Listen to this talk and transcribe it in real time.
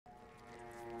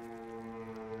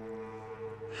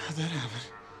How'd that happen?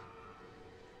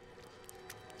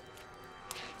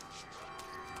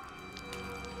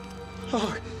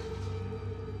 Oh,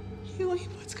 Hughie,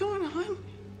 what's going on?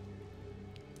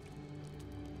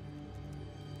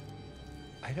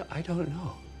 I don't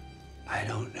know. I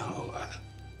don't know.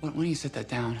 Why don't you sit that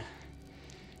down?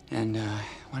 And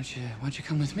why don't you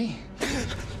come with me?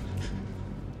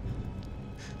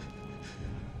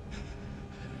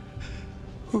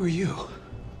 Who are you?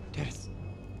 Dad,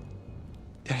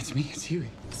 it's me. It's Hughie.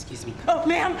 Excuse me. Oh,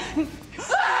 ma'am!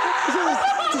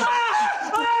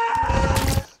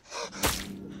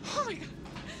 Oh my God!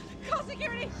 Call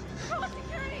security! Call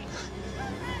security!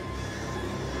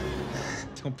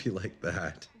 Don't be like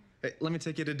that. Hey, let me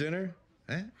take you to dinner.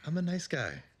 Eh? I'm a nice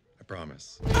guy. I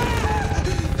promise.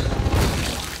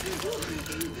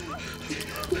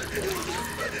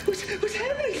 What's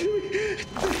happening to me?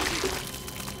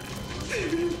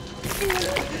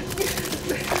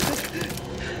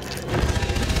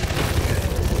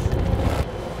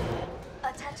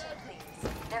 Attention, please.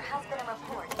 There has been a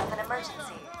report of an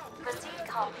emergency. Proceed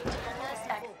calmly to the nearest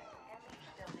exit and leave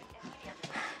the building immediately.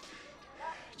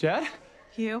 Dad?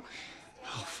 Hugh?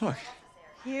 Oh, fuck.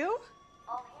 Hugh?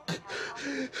 All hands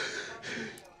have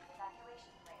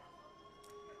evacuation plan.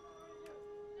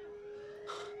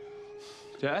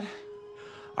 Dad?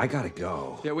 I gotta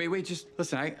go. Yeah, wait, just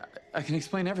listen. I can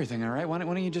explain everything, all right? Why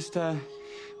don't you just come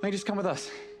with us?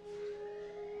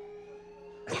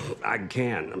 I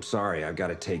can. I'm sorry. I've got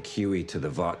to take Hughie to the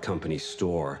Vought company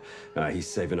store. He's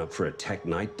saving up for a tech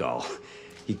night doll.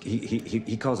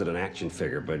 He calls it an action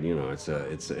figure, but you know, it's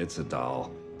a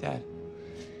doll. Dad,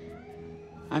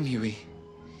 I'm Hughie.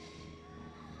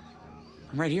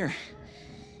 I'm right here.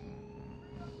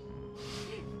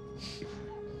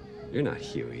 You're not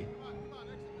Hughie.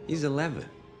 He's 11.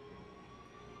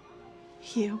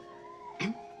 Hugh?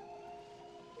 Why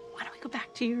don't we go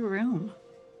back to your room?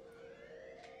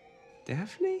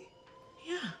 Daphne?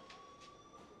 Yeah.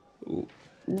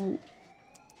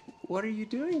 What are you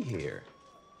doing here?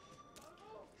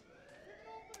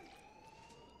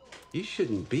 You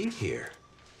shouldn't be here.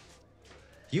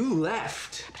 You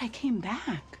left. But I came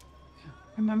back.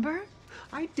 Remember?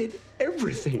 I did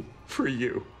everything for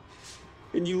you.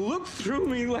 And you looked through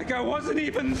me like I wasn't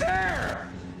even there.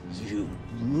 You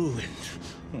ruined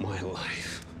my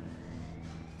life.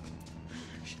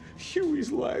 Hughie's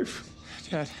life.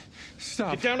 Dad,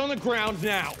 stop. Get down on the ground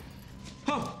now.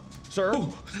 Oh, Sir?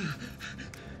 oh.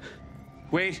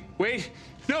 Wait.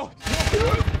 No!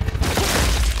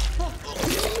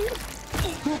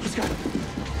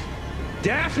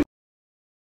 Daphne!